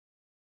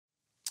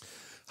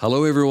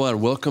Hello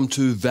everyone, welcome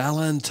to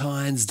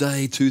Valentine's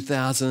Day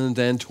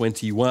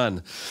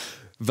 2021.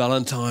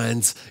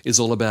 Valentine's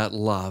is all about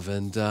love,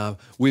 and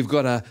we've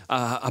got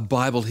a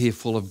Bible here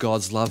full of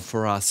God's love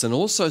for us, and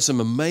also some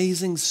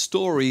amazing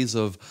stories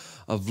of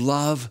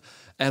love.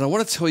 And I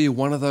want to tell you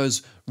one of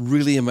those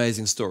really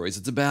amazing stories.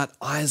 It's about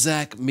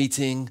Isaac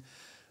meeting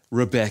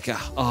Rebecca.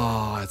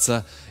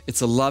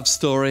 It's a love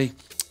story,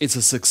 it's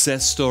a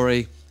success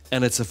story,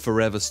 and it's a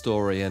forever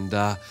story. And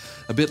a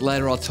bit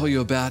later I'll tell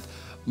you about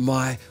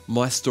my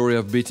story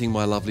of meeting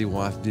my lovely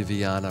wife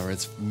Viviana.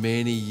 It's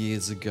many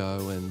years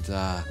ago,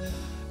 and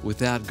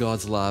without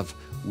God's love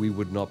we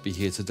would not be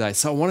here today.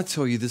 So I want to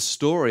tell you this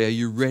story. Are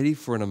you ready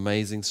for an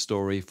amazing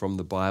story from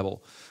the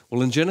Bible?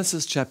 Well, in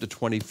Genesis chapter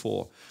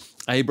 24,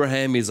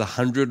 Abraham is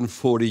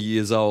 140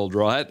 years old,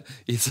 right?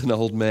 He's an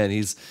old man.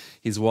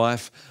 His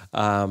wife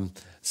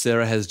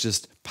Sarah has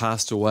just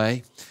passed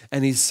away,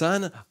 and his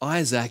son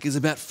Isaac is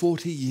about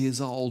 40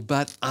 years old,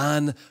 but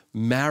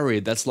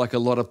unmarried. That's like a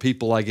lot of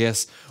people, I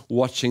guess,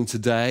 watching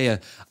today,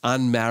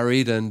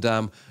 unmarried.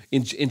 And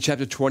in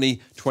chapter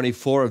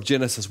 24 of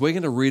Genesis, we're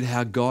going to read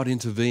how God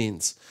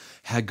intervenes,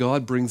 how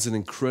God brings an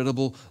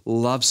incredible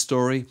love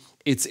story.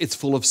 It's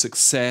full of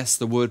success.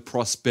 The word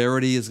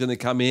prosperity is going to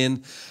come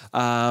in.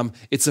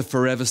 It's a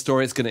forever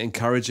story. It's going to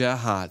encourage our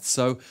hearts.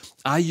 So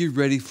are you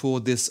ready for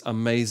this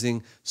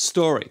amazing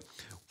story?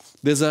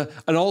 There's an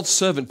old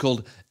servant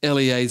called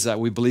Eliezer.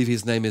 We believe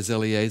his name is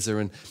Eliezer.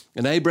 And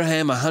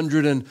Abraham,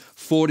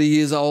 140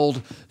 years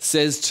old,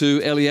 says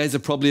to Eliezer,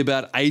 probably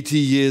about 80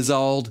 years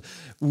old,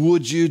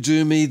 would you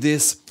do me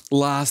this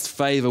last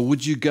favor?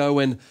 Would you go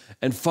and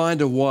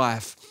find a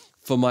wife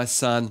for my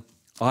son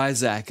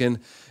Isaac? And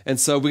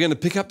so we're going to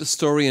pick up the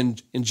story in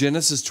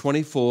Genesis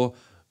 24,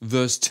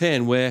 verse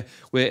 10, where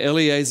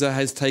Eliezer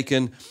has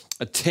taken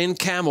 10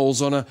 camels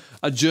on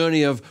a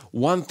journey of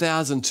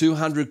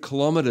 1,200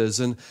 kilometers.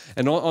 And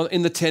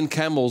in the 10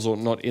 camels, or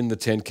not in the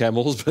 10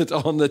 camels, but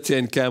on the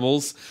 10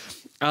 camels,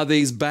 are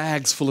these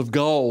bags full of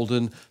gold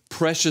and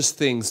precious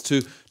things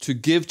to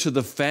give to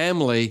the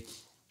family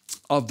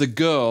of the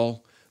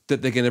girl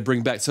that they're going to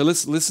bring back. So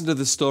let's listen to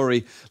the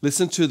story.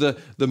 Listen to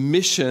the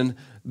mission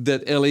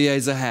that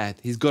Eliezer had.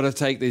 He's got to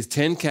take these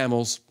 10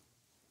 camels,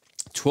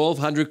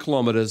 1,200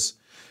 kilometers,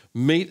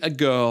 meet a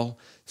girl,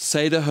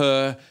 say to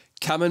her,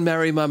 come and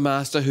marry my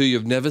master who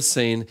you've never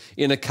seen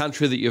in a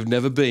country that you've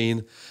never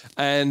been.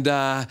 And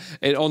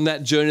on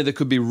that journey, there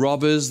could be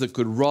robbers that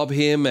could rob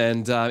him,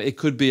 and it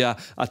could be a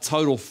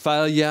total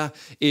failure.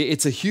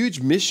 It's a huge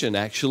mission,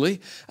 actually.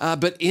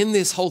 But in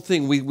this whole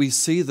thing, we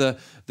see the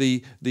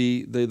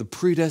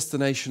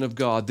predestination of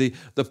God,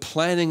 the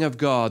planning of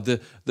God,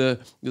 the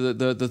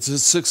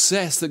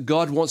success that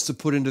God wants to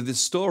put into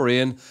this story.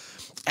 And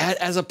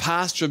as a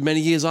pastor of many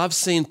years, I've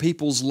seen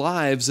people's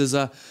lives as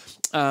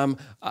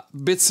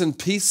bits and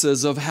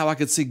pieces of how I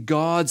could see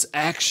God's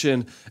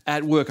action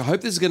at work. I hope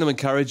this is going to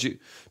encourage you,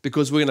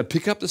 because we're going to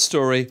pick up the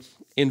story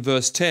in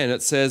verse 10.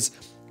 It says,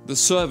 the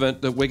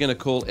servant that we're going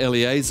to call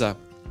Eliezer,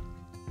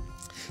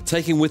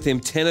 taking with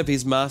him 10 of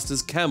his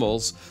master's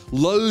camels,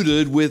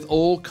 loaded with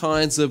all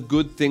kinds of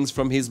good things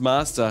from his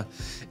master,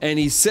 and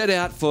he set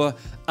out for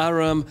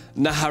Aram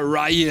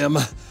Naharaim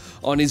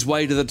on his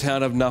way to the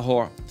town of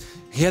Nahor.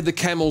 He had the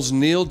camels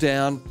kneel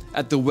down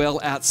at the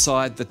well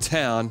outside the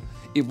town.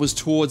 It was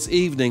towards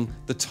evening,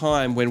 the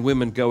time when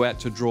women go out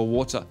to draw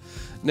water.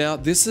 Now,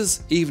 this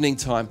is evening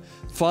time.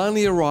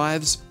 Finally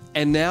arrives,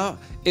 and now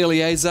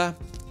Eliezer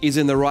is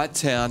in the right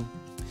town.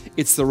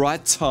 It's the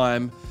right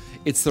time.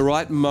 It's the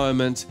right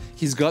moment.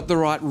 He's got the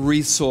right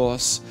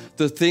resource.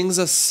 The things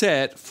are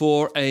set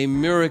for a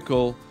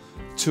miracle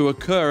to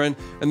occur.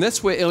 And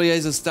that's where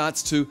Eliezer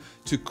starts to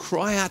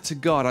cry out to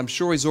God. I'm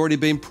sure he's already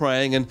been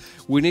praying, and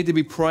we need to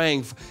be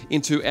praying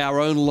into our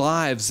own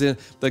lives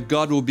that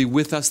God will be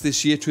with us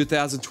this year,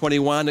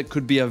 2021. It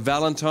could be a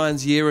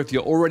Valentine's year. If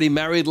you're already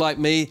married like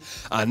me,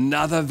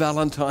 another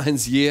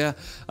Valentine's year,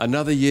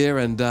 another year.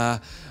 And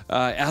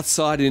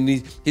outside, and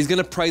he's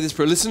going to pray this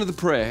prayer. Listen to the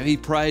prayer. He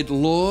prayed,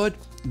 Lord,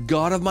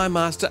 God of my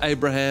master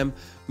Abraham,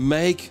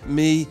 make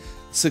me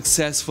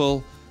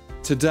successful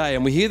today.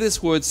 And we hear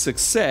this word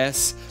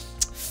success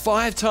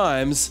 5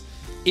 times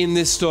in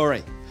this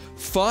story.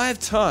 5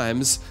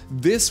 times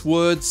this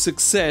word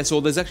success,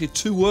 or there's actually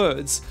 2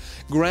 words,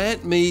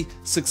 grant me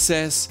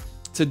success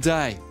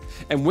today.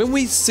 And when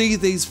we see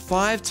these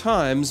 5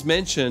 times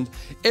mentioned,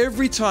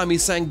 every time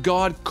he's saying,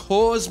 God,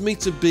 cause me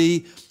to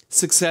be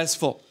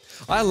successful.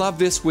 I love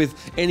this with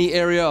any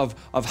area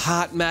of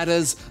heart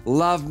matters,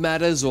 love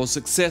matters, or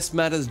success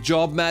matters,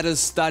 job matters,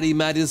 study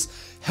matters,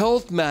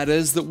 health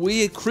matters, that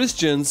we as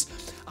Christians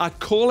are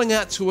calling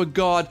out to a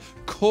God,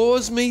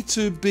 cause me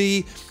to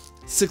be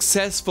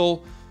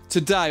successful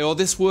today. Or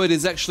this word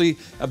is actually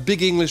a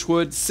big English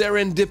word,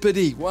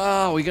 serendipity.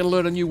 Wow, we're going to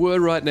learn a new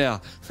word right now.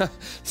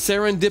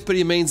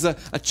 Serendipity means a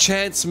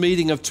chance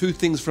meeting of 2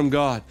 things from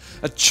God,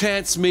 a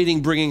chance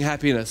meeting bringing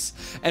happiness.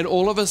 And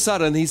all of a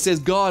sudden he says,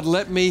 God,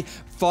 let me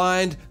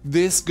find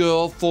this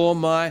girl for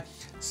my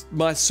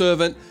my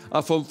servant,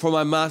 for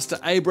my master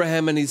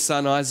Abraham and his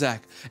son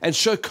Isaac, and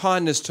show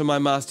kindness to my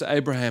master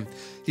Abraham.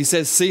 He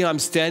says, see, I'm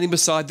standing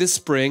beside this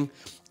spring,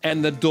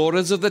 and the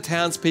daughters of the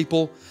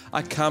townspeople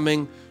are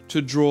coming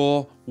to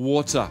draw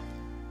water.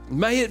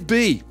 May it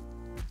be,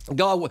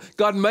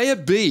 God, may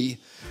it be,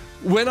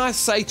 when I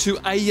say to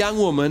a young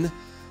woman,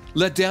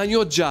 let down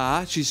your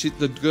jar.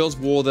 The girls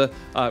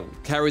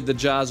carried the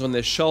jars on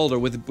their shoulder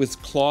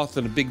with cloth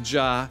and a big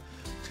jar.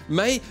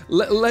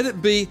 Let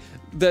it be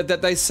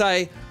that they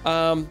say,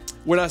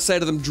 when I say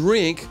to them,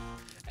 drink,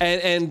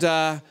 and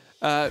that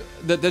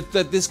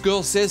this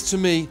girl says to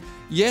me,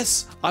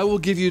 yes, I will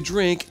give you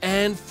drink,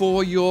 and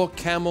for your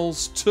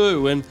camels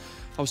too. And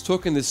I was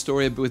talking this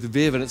story with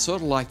Viv, and it's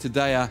sort of like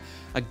today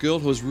a girl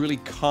who was really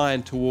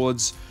kind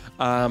towards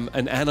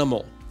an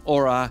animal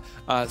or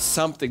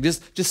something,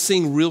 just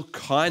seeing real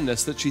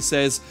kindness, that she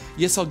says,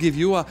 yes, I'll give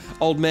you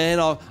old man,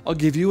 I'll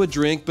give you a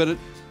drink, but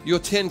your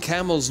 10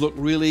 camels look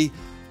really,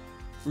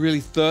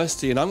 really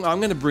thirsty, and I'm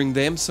going to bring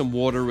them some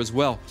water as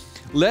well.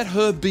 Let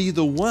her be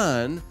the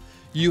one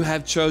you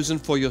have chosen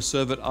for your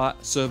servant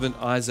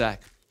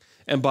Isaac.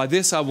 And by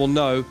this I will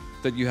know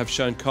that you have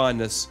shown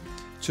kindness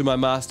to my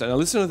master. Now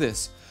listen to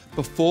this.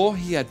 Before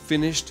he had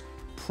finished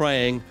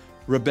praying,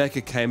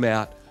 Rebecca came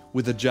out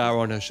with a jar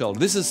on her shoulder.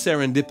 This is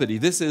serendipity.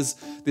 This is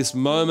this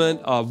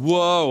moment of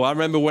whoa. I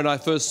remember when I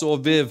first saw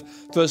Viv,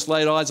 first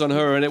laid eyes on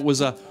her, and it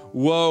was a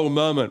whoa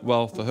moment.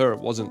 Well, for her, it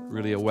wasn't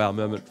really a wow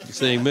moment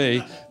seeing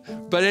me.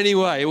 But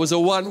anyway, it was a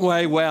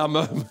one-way wow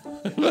moment.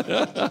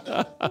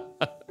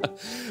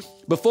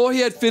 Before he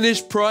had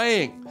finished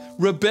praying,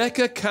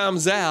 Rebecca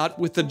comes out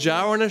with the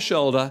jar on her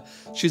shoulder.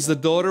 She's the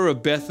daughter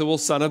of Bethuel,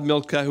 son of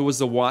Milcah, who was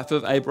the wife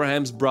of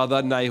Abraham's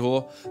brother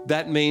Nahor.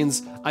 That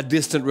means a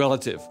distant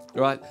relative,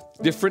 right?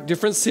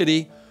 Different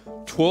city,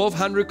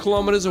 1,200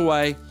 kilometers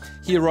away.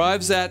 He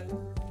arrives at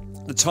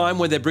the time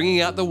when they're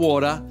bringing out the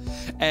water,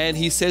 and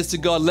he says to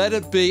God, let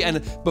it be.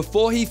 And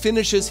before he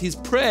finishes his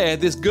prayer,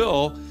 this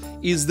girl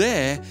is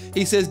there.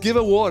 He says, give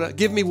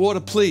me water,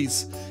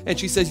 please. And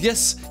she says,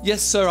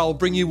 yes, sir, I'll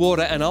bring you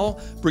water, and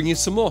I'll bring you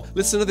some more.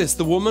 Listen to this.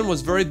 The woman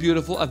was very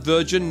beautiful, a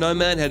virgin. No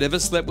man had ever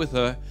slept with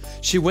her.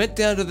 She went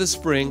down to the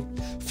spring,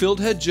 filled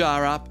her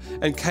jar up,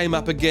 and came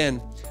up again.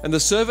 And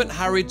the servant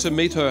hurried to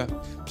meet her.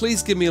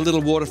 Please give me a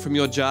little water from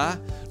your jar.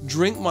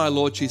 Drink, my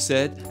lord, she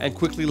said, and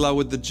quickly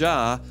lowered the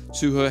jar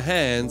to her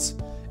hands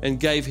and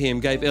gave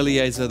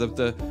Eliezer,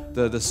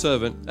 the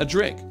servant, a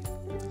drink.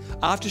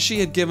 After she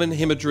had given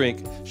him a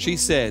drink, she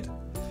said,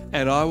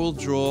 and I will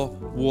draw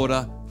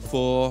water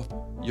for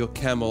your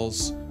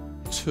camels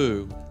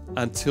too,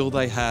 until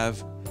they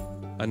have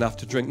enough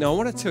to drink. Now, I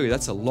want to tell you,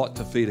 that's a lot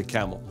to feed a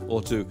camel,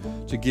 or to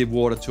give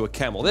water to a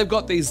camel. They've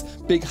got these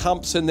big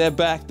humps in their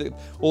back,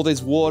 all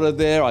this water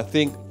there. I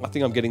think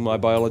I'm getting my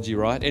biology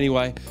right.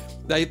 Anyway,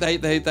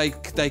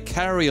 they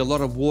carry a lot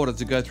of water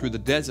to go through the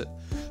desert.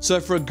 So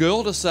for a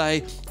girl to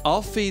say,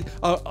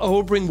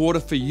 I'll bring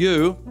water for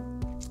you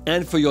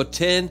and for your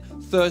 10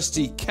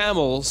 thirsty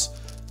camels,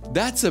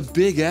 that's a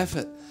big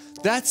effort.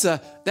 That's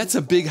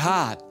a big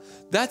heart.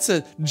 That's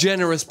a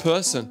generous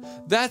person.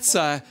 That's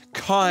a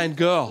kind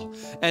girl.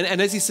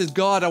 And as he says,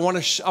 God, I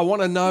want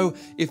to know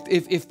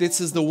if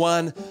this is the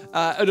one.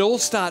 It all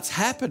starts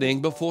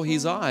happening before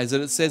his eyes.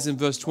 And it says in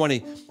verse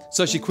 20,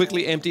 so she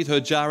quickly emptied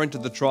her jar into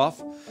the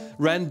trough,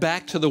 ran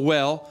back to the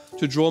well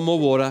to draw more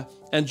water,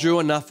 and drew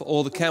enough for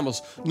all the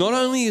camels. Not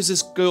only is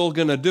this girl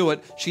going to do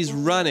it, she's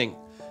running.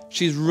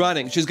 She's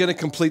running. She's going to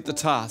complete the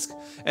task.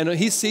 And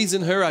he sees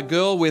in her a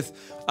girl with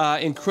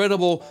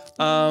incredible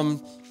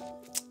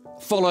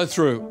follow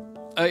through.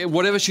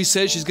 Whatever she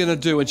says she's going to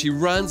do, and she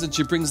runs and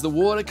she brings the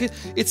water.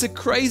 It's a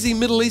crazy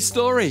Middle East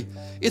story.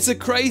 It's a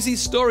crazy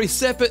story.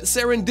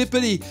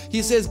 Serendipity.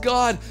 He says,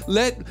 God,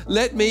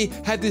 let me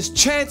have this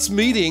chance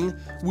meeting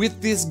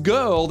with this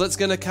girl that's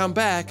going to come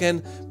back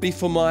and be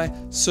for my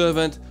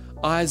servant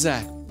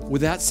Isaac.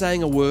 Without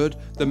saying a word,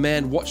 the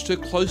man watched her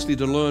closely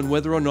to learn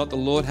whether or not the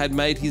Lord had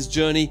made his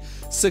journey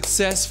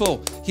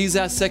successful. Here's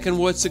our second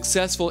word,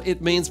 successful. It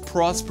means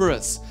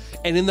prosperous.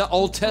 And in the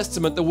Old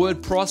Testament, the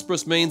word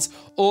prosperous means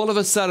all of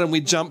a sudden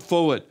we jump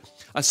forward.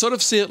 I sort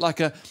of see it like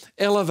an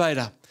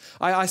elevator.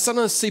 I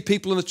sometimes see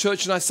people in the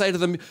church and I say to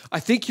them, I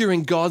think you're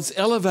in God's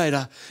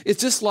elevator.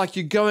 It's just like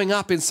you're going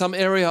up in some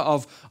area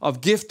of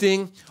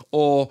gifting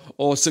or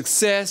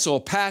success or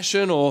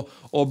passion or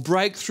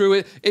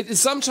breakthrough.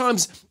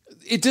 Sometimes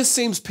it just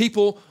seems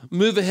people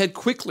move ahead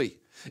quickly.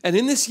 And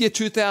in this year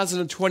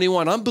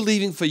 2021, I'm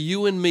believing for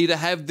you and me to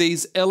have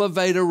these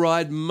elevator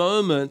ride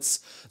moments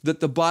that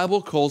the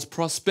Bible calls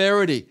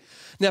prosperity.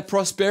 Now,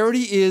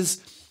 prosperity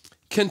is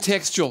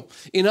contextual.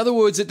 In other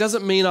words, it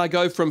doesn't mean I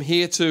go from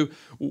here to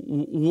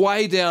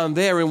way down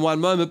there in one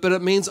moment, but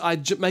it means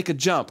I make a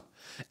jump.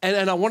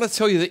 And I want to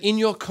tell you that in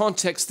your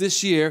context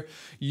this year,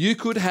 you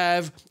could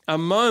have a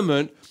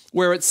moment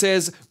where it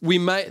says,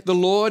 the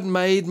Lord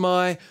made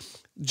my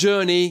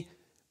journey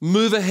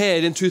move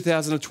ahead in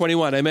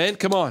 2021. Amen?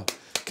 Come on.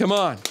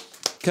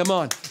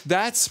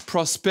 That's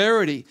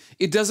prosperity.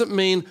 It doesn't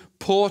mean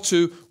poor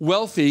to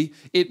wealthy.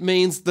 It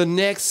means the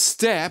next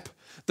step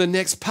the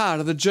next part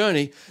of the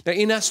journey. Now,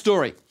 in our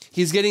story,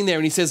 he's getting there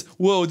and he says,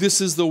 whoa, this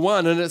is the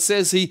one. And it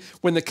says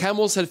when the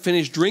camels had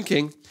finished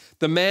drinking,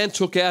 the man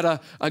took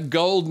out a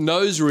gold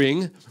nose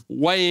ring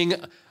weighing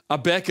a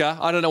becker.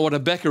 I don't know what a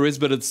becker is,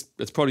 but it's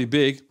probably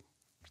big.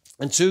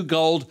 And 2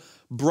 gold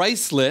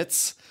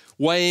bracelets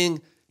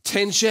weighing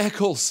 10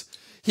 shekels.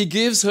 He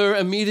gives her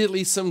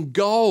immediately some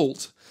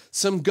gold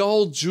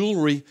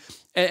jewelry.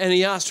 And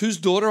he asked, whose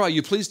daughter are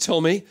you? Please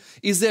tell me.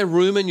 Is there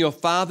room in your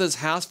father's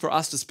house for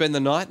us to spend the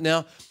night?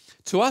 Now,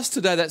 to us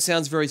today, that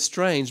sounds very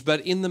strange,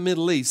 but in the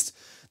Middle East,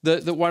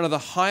 one of the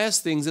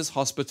highest things is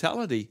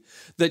hospitality.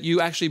 That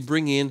you actually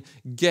bring in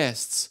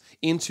guests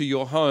into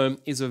your home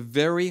is a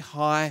very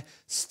high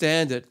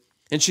standard.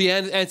 And she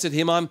answered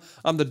him, I'm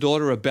the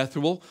daughter of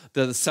Bethuel,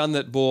 the son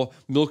that bore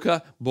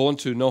Milcah, born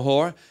to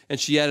Nahor. And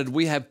she added,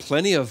 we have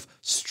plenty of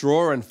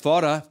straw and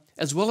fodder,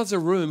 as well as a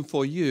room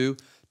for you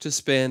to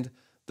spend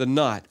the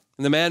night.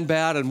 And the man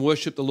bowed and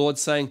worshipped the Lord,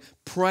 saying,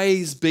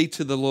 praise be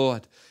to the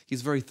Lord.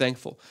 He's very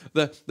thankful.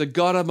 The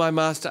God of my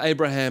master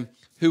Abraham,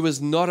 who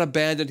has not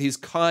abandoned his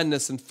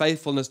kindness and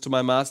faithfulness to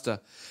my master.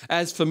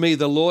 As for me,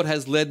 the Lord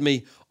has led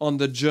me on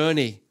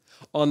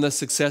the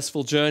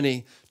successful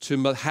journey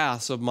to the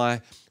house of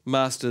my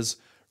master's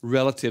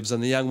relatives.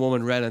 And the young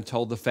woman ran and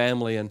told the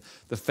family, and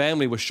the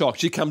family was shocked.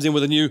 She comes in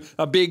with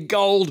a big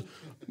gold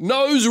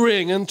nose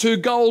ring and 2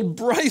 gold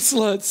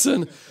bracelets.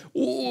 And,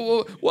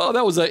 well,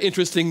 that was an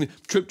interesting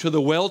trip to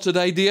the well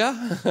today,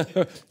 dear.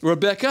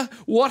 Rebecca,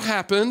 what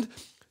happened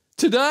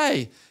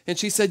today? And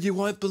she said, you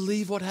won't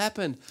believe what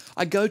happened.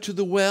 I go to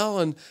the well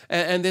and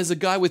there's a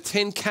guy with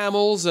 10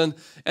 camels and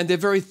they're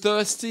very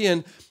thirsty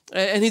and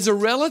he's a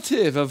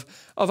relative of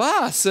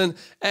us. And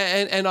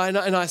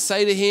I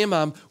say to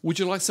him, would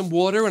you like some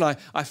water? And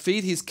I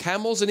feed his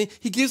camels and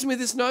he gives me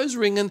this nose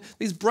ring and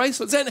these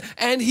bracelets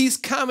and he's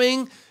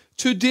coming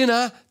to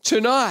dinner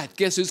tonight.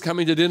 Guess who's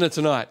coming to dinner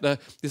tonight?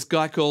 This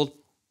guy called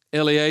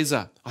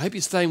Eliezer. I hope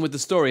you're staying with the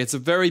story. It's a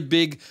very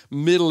big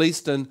Middle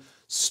Eastern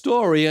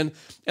story. And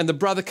the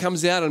brother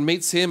comes out and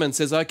meets him and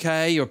says,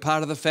 okay, you're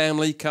part of the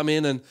family, come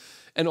in.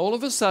 And all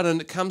of a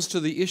sudden it comes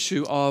to the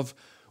issue of,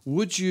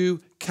 would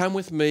you come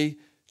with me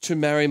to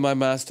marry my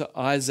master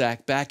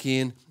Isaac back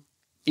in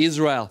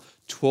Israel,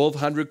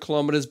 1,200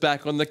 kilometers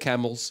back on the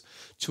camels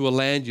to a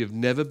land you've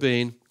never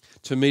been,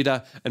 to meet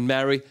and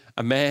marry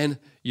a man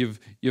you've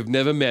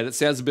never met. It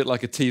sounds a bit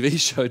like a TV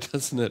show,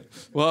 doesn't it?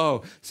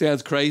 Whoa,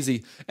 sounds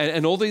crazy.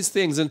 And all these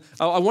things. And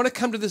I want to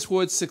come to this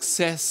word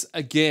success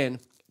again.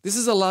 This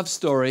is a love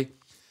story,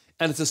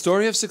 and it's a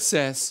story of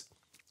success,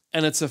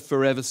 and it's a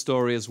forever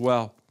story as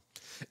well.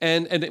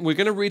 And we're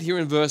going to read here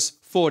in verse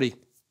 40.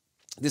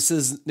 This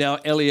is now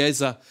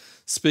Eliezer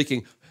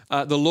speaking.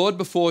 The Lord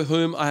before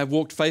whom I have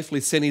walked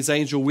faithfully sent his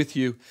angel with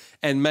you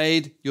and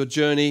made your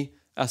journey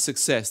a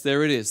success.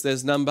 There it is.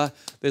 There's number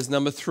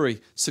 3,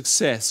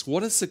 success.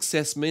 What does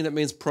success mean? It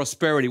means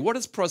prosperity. What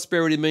does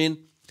prosperity mean?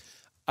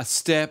 A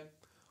step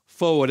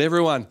forward.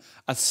 Everyone,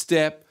 a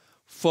step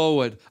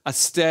forward, a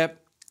step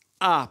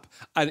up,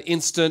 an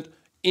instant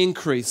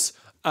increase.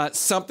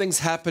 Something's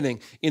happening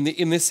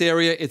in this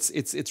area.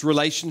 It's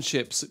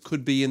relationships. It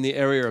could be in the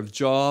area of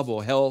job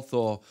or health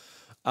or.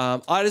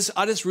 I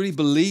just really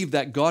believe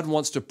that God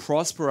wants to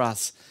prosper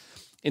us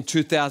in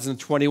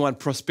 2021.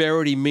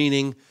 Prosperity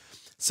meaning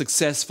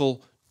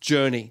successful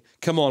journey.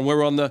 Come on,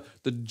 we're on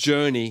the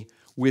journey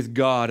with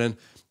God,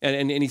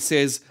 and He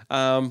says,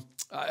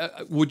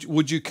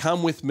 would you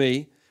come with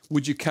me?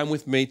 Would you come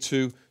with me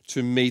to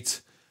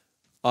meet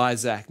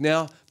Isaac?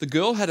 Now, the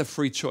girl had a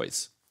free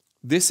choice.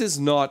 This is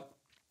not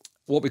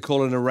what we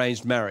call an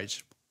arranged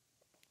marriage.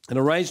 An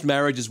arranged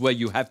marriage is where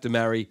you have to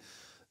marry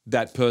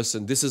that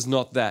person. This is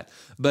not that.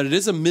 But it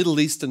is a Middle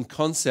Eastern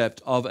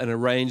concept of an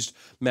arranged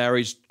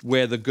marriage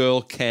where the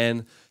girl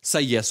can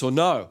say yes or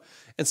no.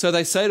 And so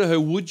they say to her,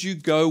 would you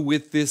go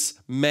with this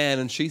man?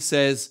 And she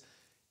says,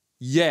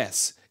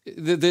 yes.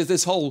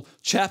 This whole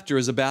chapter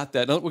is about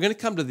that. Now, we're going to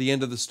come to the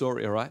end of the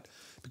story, all right?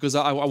 Because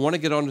I want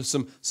to get on to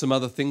some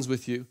other things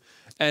with you.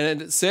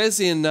 And it says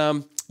in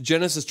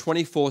Genesis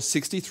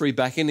 24:63,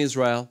 back in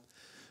Israel,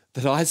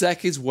 that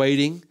Isaac is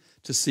waiting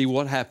to see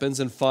what happens.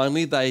 And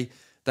finally, they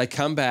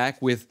come back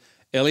with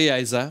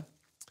Eliezer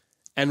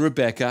and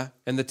Rebekah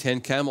and the 10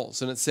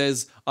 camels. And it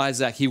says,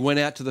 Isaac, he went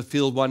out to the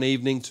field one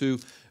evening to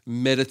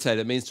meditate.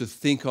 It means to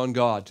think on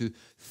God, to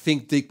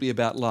think deeply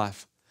about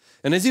life.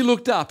 And as he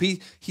looked up,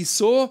 he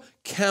saw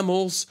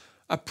camels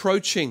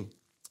approaching.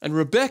 And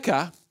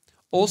Rebekah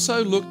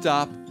also looked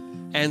up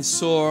and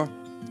saw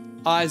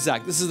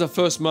Isaac. This is the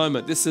first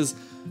moment. This is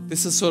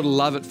sort of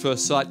love at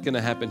first sight going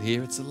to happen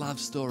here. It's a love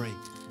story.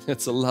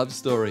 It's a love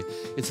story.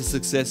 It's a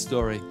success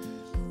story.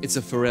 It's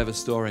a forever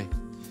story.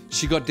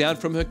 She got down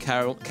from her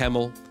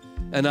camel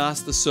and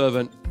asked the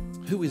servant,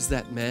 who is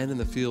that man in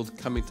the field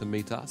coming to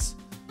meet us?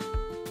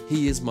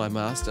 He is my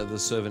master, the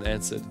servant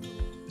answered.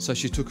 So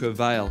she took her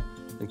veil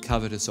and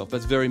covered herself.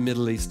 That's very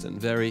Middle Eastern,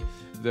 very,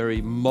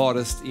 very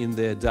modest in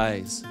their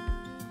days.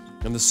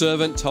 And the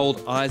servant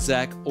told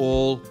Isaac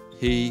all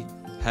he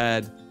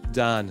had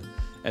done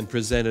and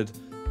presented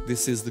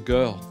this is the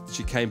girl.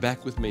 She came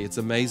back with me. It's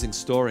an amazing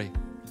story.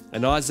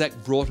 And Isaac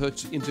brought her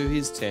into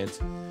his tent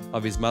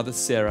of his mother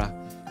Sarah,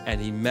 and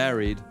he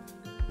married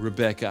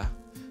Rebekah.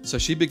 So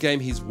she became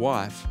his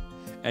wife,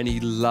 and he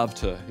loved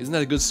her. Isn't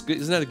that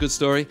a good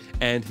story?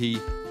 And he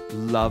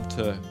loved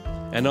her.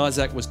 And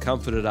Isaac was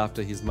comforted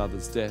after his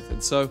mother's death.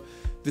 And so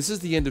this is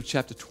the end of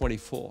chapter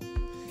 24.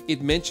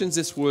 It mentions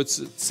this word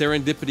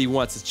serendipity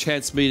once, a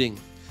chance meeting,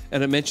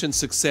 and it mentions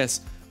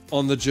success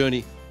on the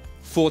journey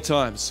 4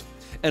 times.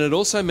 And it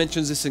also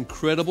mentions this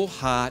incredible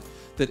heart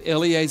that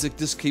Eliezer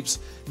just keeps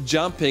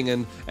jumping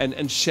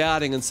and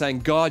shouting and saying,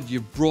 God,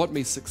 you've brought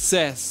me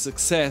success,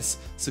 success,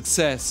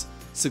 success,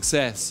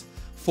 success.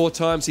 4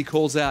 times he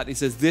calls out, he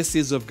says, this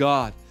is of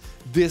God.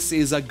 This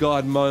is a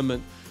God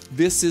moment.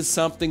 This is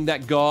something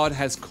that God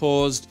has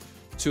caused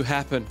to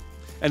happen.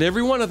 And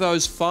every one of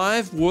those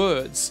 5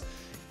 words,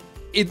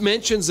 it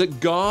mentions that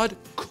God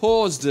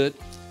caused it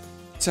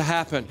to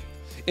happen.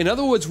 In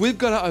other words, we've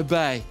got to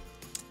obey.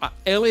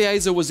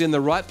 Eliezer was in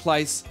the right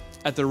place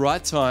at the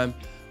right time,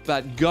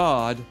 but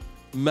God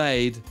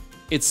made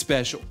it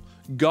special.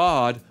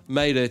 God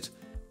made it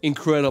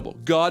incredible.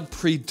 God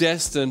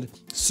predestined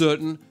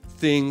certain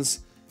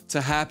things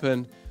to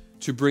happen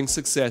to bring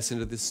success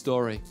into this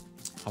story.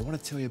 I want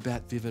to tell you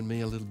about Viv and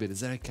me a little bit. Is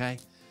that okay?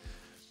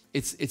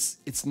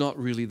 It's not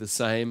really the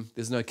same.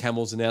 There's no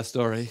camels in our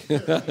story.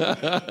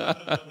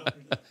 But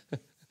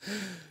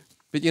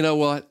you know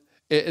what?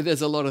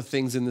 There's a lot of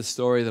things in this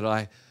story that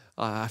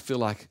I feel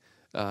like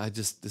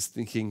just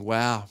thinking,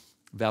 wow,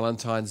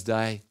 Valentine's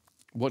Day.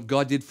 What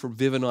God did for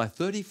Viv and I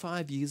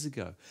 35 years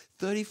ago.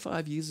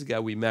 35 years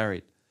ago we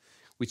married,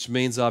 which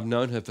means I've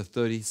known her for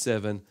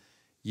 37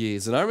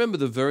 years. And I remember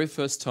the very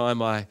first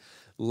time I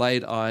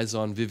laid eyes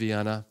on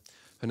Viviana.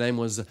 Her name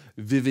was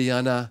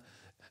Viviana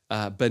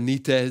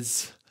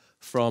Benitez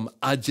from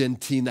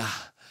Argentina.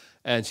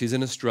 And she's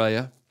in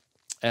Australia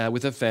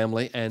with her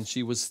family, and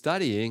she was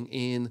studying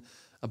in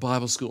a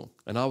Bible school.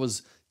 And I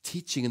was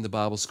teaching in the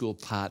Bible school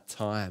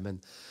part-time.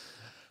 And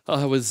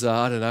I was,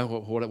 I don't know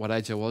what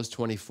age I was,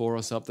 24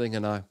 or something,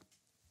 and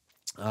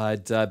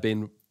I'd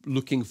been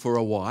looking for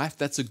a wife.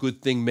 That's a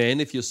good thing, men,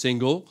 if you're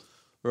single,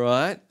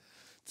 right?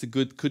 It's a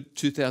good,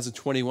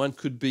 2021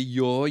 could be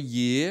your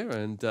year,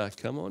 and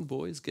come on,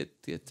 boys, get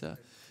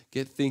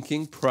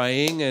thinking,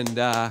 praying, and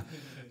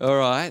all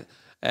right.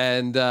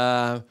 And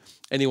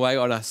anyway,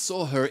 and I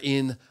saw her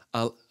in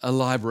a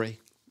library,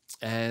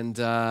 and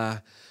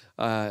I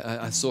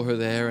saw her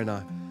there, and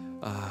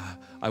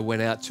I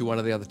went out to one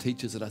of the other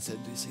teachers and I said,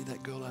 do you see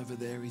that girl over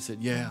there? He said,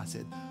 yeah. I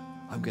said,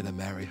 I'm going to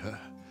marry her.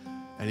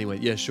 And he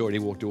went, yeah, sure. And he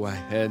walked away.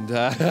 And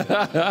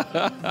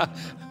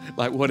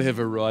like,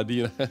 whatever, Rod,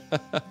 you know.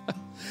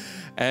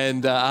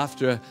 And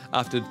after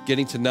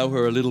getting to know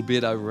her a little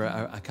bit over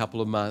a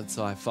couple of months,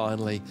 I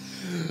finally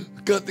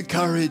got the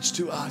courage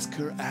to ask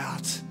her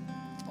out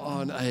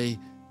on a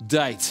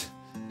date.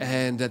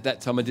 And at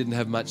that time, I didn't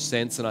have much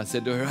sense. And I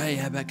said to her, hey,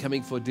 how about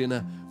coming for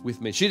dinner with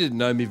me? She didn't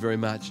know me very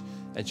much.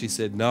 And she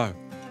said, no.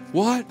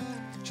 What?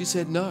 She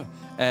said, no.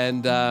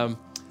 And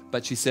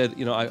but she said,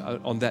 you know,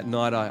 on that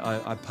night,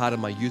 I'm part of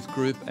my youth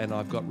group and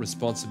I've got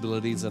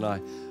responsibilities and I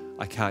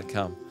can't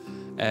come.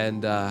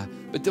 And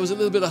but there was a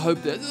little bit of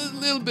hope there. A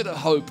little bit of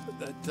hope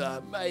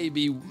that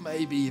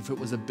maybe if it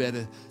was a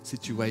better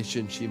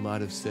situation, she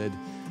might have said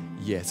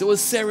yes. It was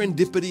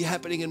serendipity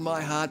happening in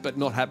my heart, but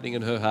not happening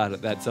in her heart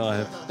at that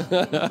time.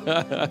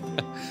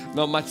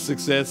 Not much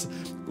success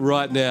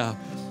right now.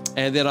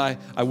 And then I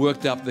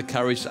worked up the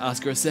courage to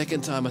ask her a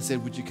second time. I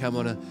said, would you come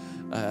on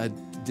a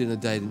dinner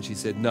date? And she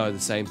said, no, the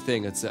same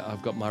thing.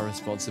 I've got my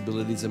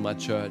responsibilities in my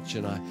church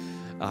and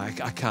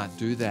I can't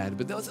do that.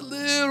 But there was a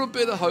little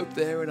bit of hope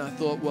there. And I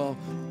thought, well,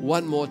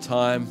 one more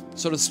time,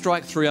 sort of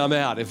strike 3, I'm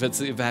out if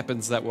it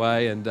happens that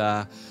way. And,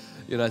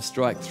 you know,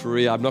 strike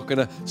 3. I'm not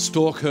going to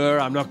stalk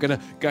her. I'm not going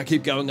to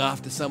keep going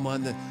after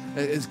someone that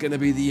is going to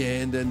be the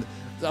end. And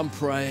I'm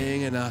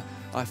praying and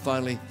I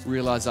finally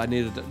realized I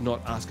needed to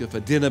not ask her for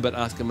dinner, but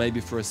ask her maybe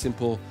for a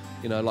simple,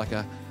 you know, like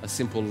a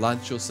simple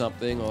lunch or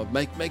something, or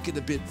make it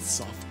a bit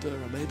softer,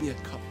 or maybe a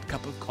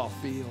cup of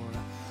coffee,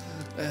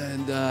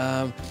 and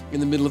in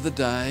the middle of the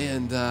day,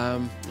 and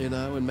you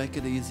know, and make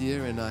it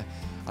easier. And I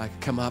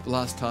come up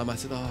last time. I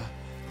said, oh,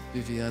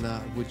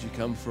 Viviana, would you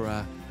come for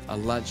a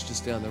lunch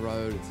just down the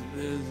road?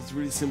 It's a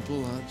really simple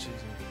lunch.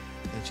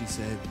 And she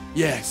said,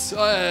 yes.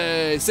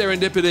 Hey,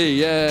 serendipity,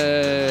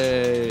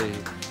 yay.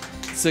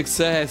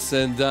 Success.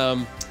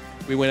 And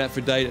we went out for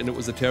a date and it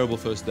was a terrible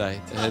first date.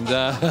 And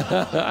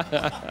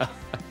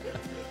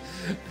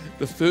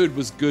the food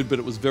was good, but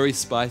it was very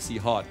spicy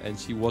hot and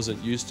she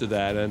wasn't used to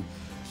that.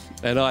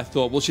 And I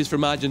thought, well, she's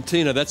from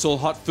Argentina. That's all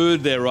hot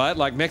food there, right?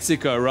 Like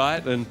Mexico,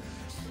 right? And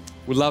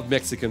we love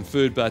Mexican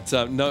food, but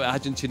no,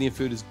 Argentinian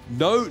food is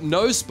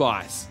no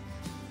spice.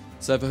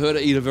 So for her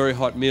to eat a very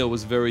hot meal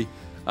was a very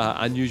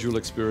unusual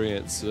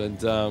experience. And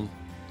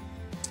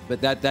but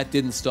that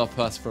didn't stop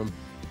us from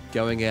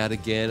going out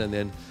again. And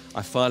then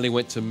I finally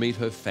went to meet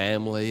her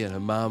family and her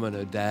mum and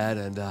her dad,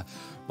 and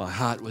my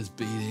heart was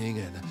beating,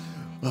 and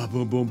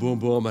boom, boom, boom,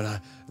 boom, and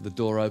the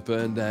door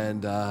opened,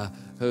 and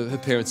her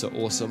parents are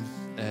awesome,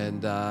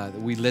 and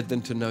we led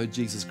them to know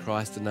Jesus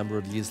Christ a number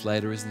of years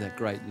later. Isn't that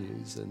great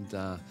news?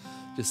 And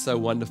just so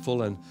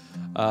wonderful. And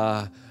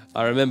I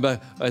remember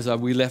as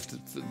we left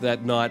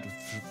that night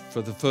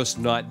for the first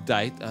night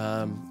date,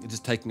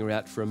 just taking her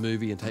out for a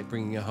movie and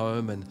bringing her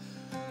home,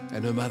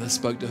 and her mother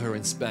spoke to her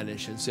in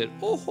Spanish and said,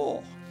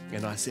 "Ojo."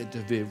 And I said to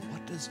Viv,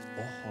 "What does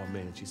ojo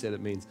mean?" She said,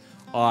 "It means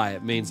eye.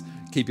 It means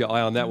keep your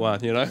eye on that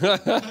one, you know.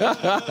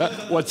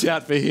 Watch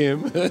out for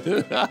him."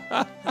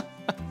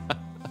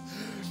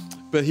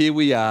 But here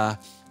we are,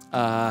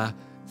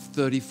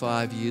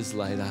 35 years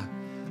later,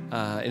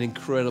 an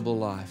incredible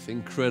life,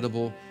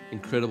 incredible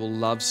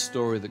love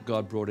story that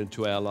God brought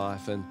into our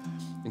life, and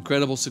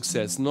incredible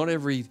success. Not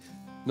every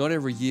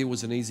year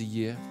was an easy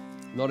year.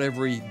 Not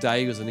every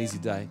day was an easy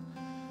day.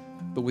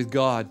 But with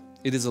God,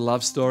 it is a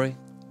love story,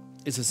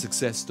 it's a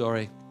success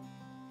story,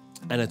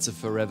 and it's a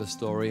forever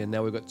story. And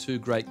now we've got two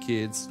great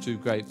kids, two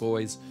great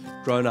boys,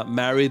 grown up,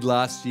 married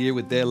last year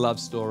with their love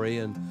story.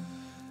 And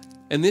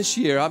this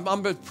year, I'm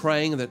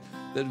praying that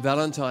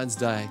Valentine's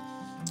Day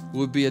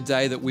would be a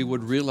day that we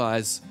would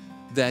realize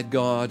that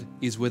God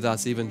is with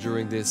us even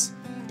during this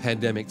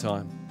pandemic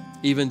time.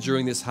 Even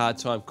during this hard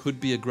time could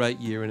be a great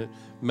year, and it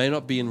may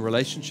not be in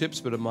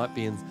relationships, but it might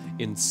be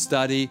in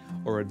study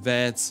or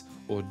advance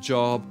or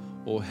job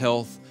or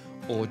health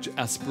or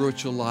our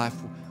spiritual life,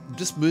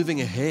 just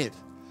moving ahead.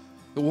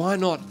 But why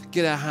not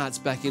get our hearts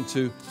back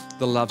into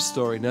the love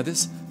story? Now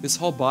this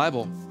whole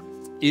Bible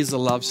is a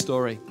love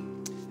story,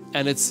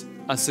 and it's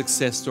a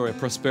success story, a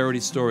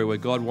prosperity story where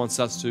God wants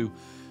us to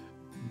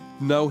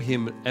know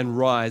Him and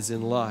rise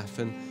in life.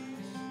 And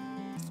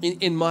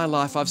in my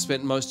life, I've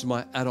spent most of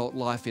my adult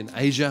life in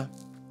Asia.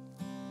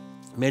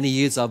 Many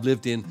years I've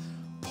lived in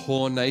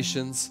poor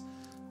nations.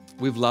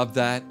 We've loved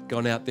that,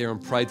 gone out there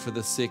and prayed for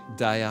the sick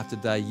day after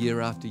day,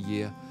 year after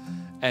year,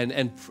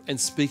 and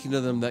speaking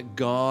to them that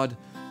God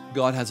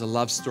has a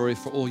love story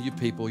for all you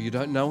people. You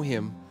don't know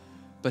Him,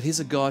 but He's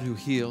a God who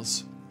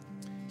heals.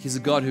 He's a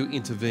God who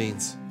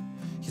intervenes.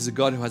 He's a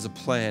God who has a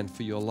plan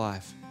for your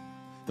life.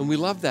 And we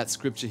love that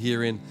scripture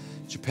here in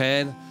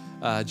Japan,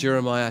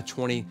 Jeremiah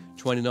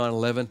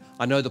 29:11.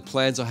 "I know the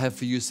plans I have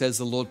for you, says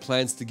the Lord,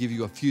 plans to give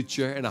you a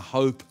future and a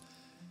hope,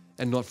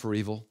 and not for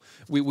evil."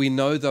 We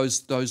know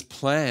those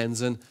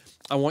plans, and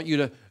I want you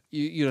to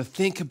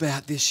think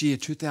about this year.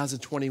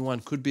 2021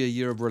 could be a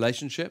year of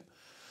relationship,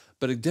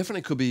 but it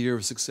definitely could be a year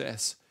of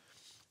success,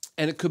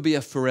 and it could be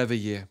a forever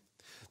year.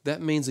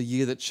 That means a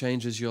year that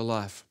changes your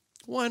life.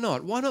 Why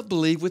not? Why not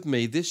believe with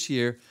me this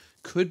year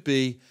could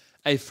be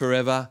a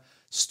forever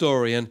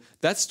story? And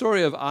that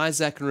story of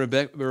Isaac and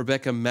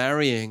Rebecca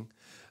marrying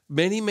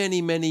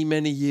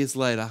many years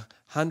later,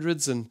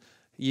 hundreds and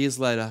years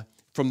later,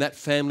 from that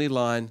family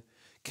line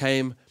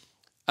came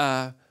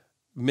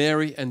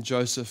Mary and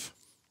Joseph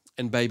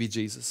and baby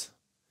Jesus.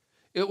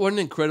 What an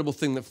incredible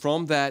thing that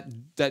from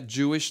that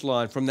Jewish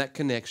line, from that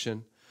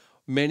connection,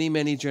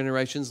 many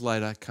generations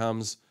later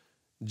comes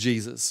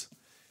Jesus.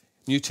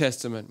 New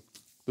Testament,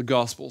 the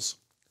Gospels.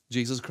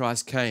 Jesus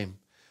Christ came,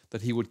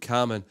 that He would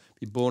come and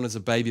be born as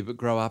a baby but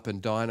grow up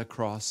and die on a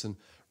cross and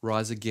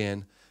rise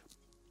again.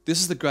 This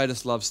is the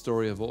greatest love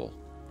story of all.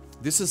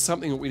 This is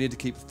something that we need to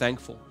keep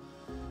thankful.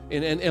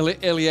 And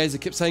Eliezer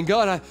kept saying,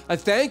 "God, I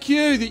thank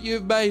you that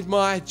you've made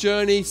my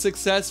journey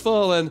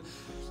successful." And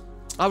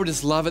I would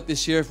just love it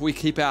this year if we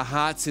keep our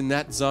hearts in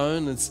that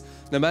zone. It's,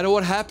 no matter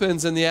what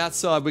happens in the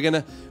outside, we're going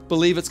to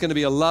believe it's going to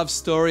be a love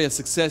story, a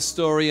success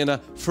story, and a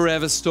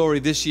forever story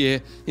this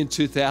year in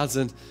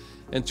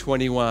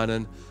 2021.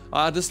 And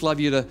I just love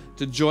you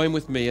to join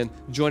with me and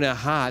join our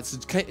hearts.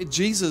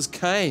 Jesus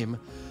came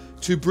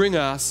to bring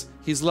us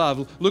His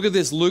love. Look at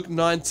this, Luke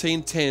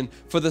 19:10.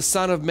 "For the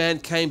Son of Man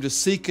came to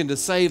seek and to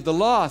save the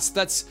lost."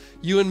 That's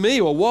you and me,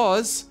 or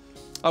was.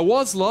 I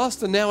was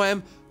lost and now I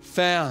am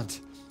found.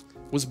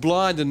 Was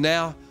blind and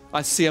now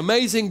I see.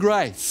 Amazing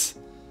grace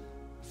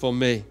for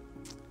me.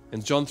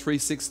 And John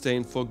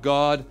 3:16, "For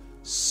God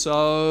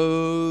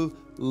so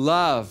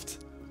loved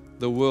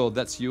the world."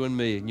 That's you and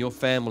me and your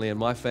family and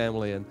my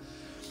family. And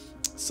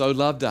so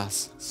loved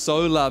us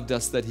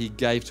that He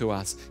gave to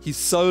us. He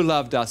so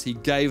loved us, He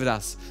gave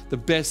us the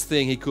best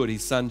thing He could,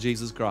 His Son,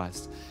 Jesus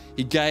Christ.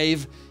 He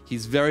gave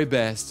His very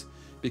best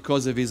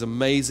because of His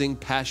amazing,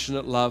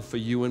 passionate love for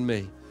you and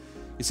me.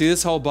 You see,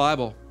 this whole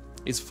Bible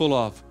is full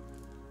of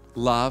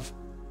love,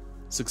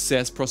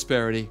 success,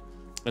 prosperity,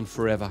 and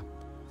forever.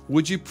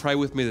 Would you pray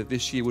with me that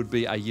this year would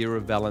be a year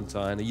of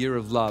Valentine, a year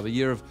of love, a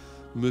year of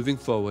moving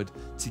forward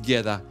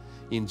together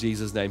in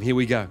Jesus' name? Here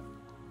we go.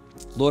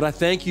 Lord, I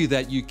thank you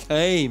that you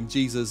came,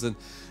 Jesus, and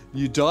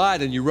you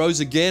died and you rose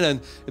again,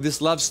 and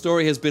this love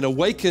story has been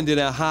awakened in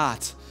our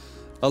heart,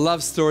 a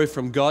love story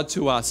from God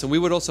to us. And we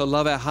would also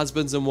love our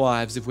husbands and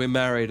wives if we're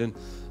married, and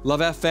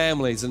love our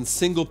families and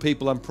single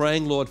people. I'm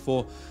praying, Lord,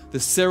 for the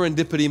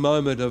serendipity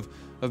moment of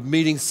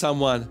meeting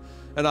someone.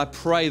 And I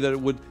pray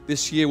that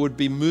this year would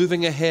be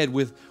moving ahead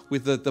with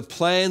the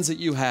plans that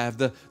you have,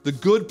 the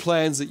good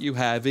plans that you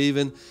have,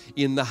 even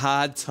in the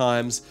hard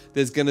times.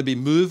 There's going to be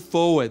move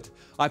forward.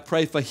 I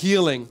pray for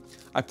healing.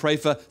 I pray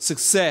for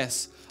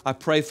success. I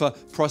pray for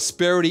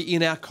prosperity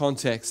in our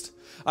context.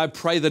 I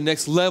pray the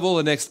next level,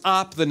 the next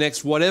up, the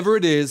next whatever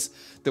it is,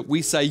 that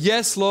we say,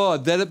 yes,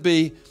 Lord, let it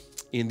be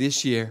in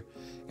this year.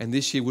 And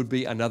this year would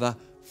be another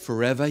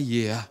forever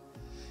year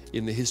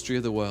in the history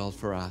of the world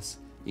for us.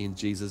 In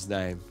Jesus'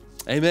 name.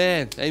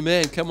 Amen.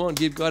 Amen. Come on,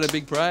 give God a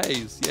big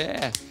praise.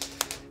 Yeah.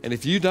 And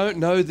if you don't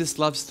know this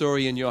love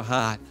story in your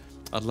heart,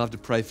 I'd love to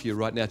pray for you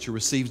right now to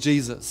receive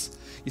Jesus.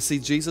 You see,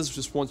 Jesus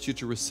just wants you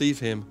to receive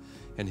him,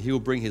 and he'll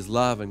bring his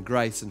love and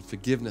grace and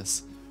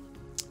forgiveness.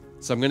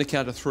 So I'm going to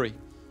count to 3,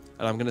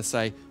 and I'm going to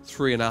say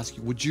 3 and ask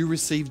you, would you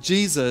receive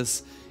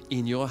Jesus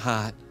in your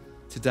heart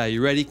today?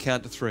 You ready?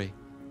 Count to 3.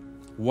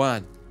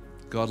 1,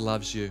 God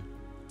loves you.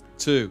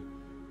 2,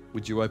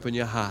 would you open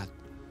your heart?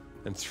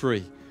 And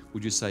 3,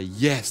 would you say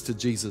yes to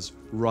Jesus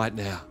right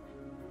now?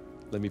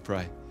 Let me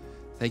pray.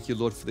 Thank you,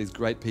 Lord, for these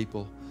great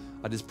people.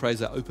 I just pray as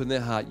they open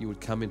their heart, you would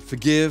come in.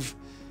 Forgive,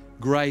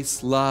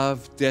 grace,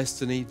 love,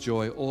 destiny,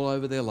 joy all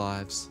over their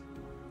lives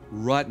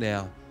right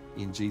now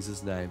in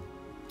Jesus' name.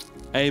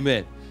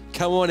 Amen.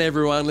 Come on,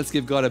 everyone. Let's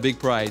give God a big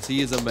praise.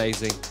 He is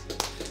amazing.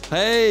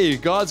 Hey,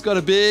 God's got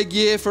a big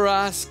year for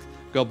us.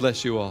 God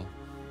bless you all.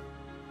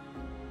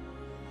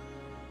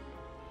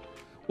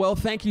 Well,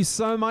 thank you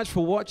so much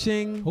for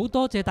watching. 好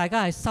多謝大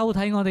家係收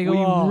睇我哋嘅 We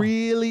喎，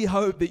 really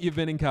hope that you've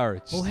been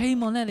encouraged. 好希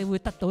望咧你會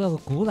得到一個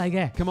鼓勵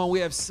嘅。 Come on, we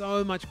have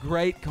so much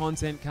great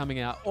content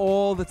coming out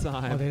all the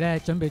我 time. 哋咧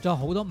準備咗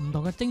好多唔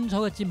同嘅精彩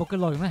嘅節目嘅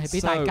內容咧係俾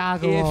So 大家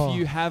嘅 if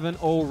you 喎。 haven't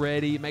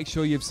already, make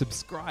sure you've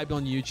subscribed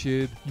on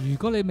YouTube. 如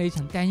果你未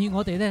曾訂閱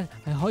我哋咧，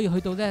係可以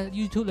去到咧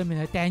YouTube 裏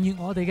面係訂閱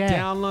我哋嘅，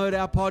 Download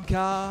our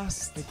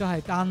podcast 亦都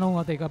係 download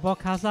我哋嘅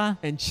podcast 啦，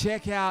 and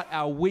check out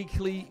our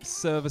weekly 亦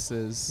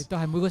services. 都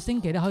係每個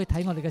星期咧可以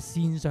睇我哋嘅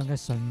線上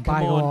嘅崇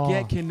拜 Come on,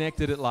 喎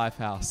get。connected at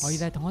Lifehouse. 可以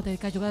咧同我哋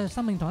繼續喺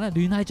生命堂咧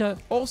聯繫着。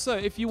 Also,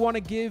 if you want to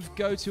give,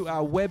 go to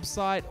our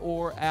website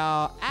or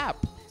our app.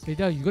 亦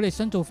都係如果你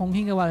想做奉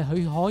獻嘅話，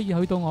佢可以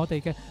去到我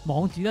哋嘅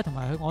網址啦，同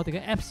埋去我哋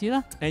嘅 Apps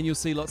啦， And you'll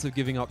see lots of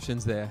giving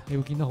options there. 你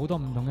會見到好多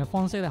唔同嘅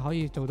方式咧可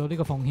以做到呢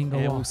個奉獻嘅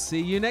And 喎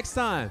we'll。see you next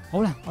time.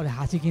 好啦，我哋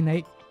下次見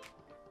你。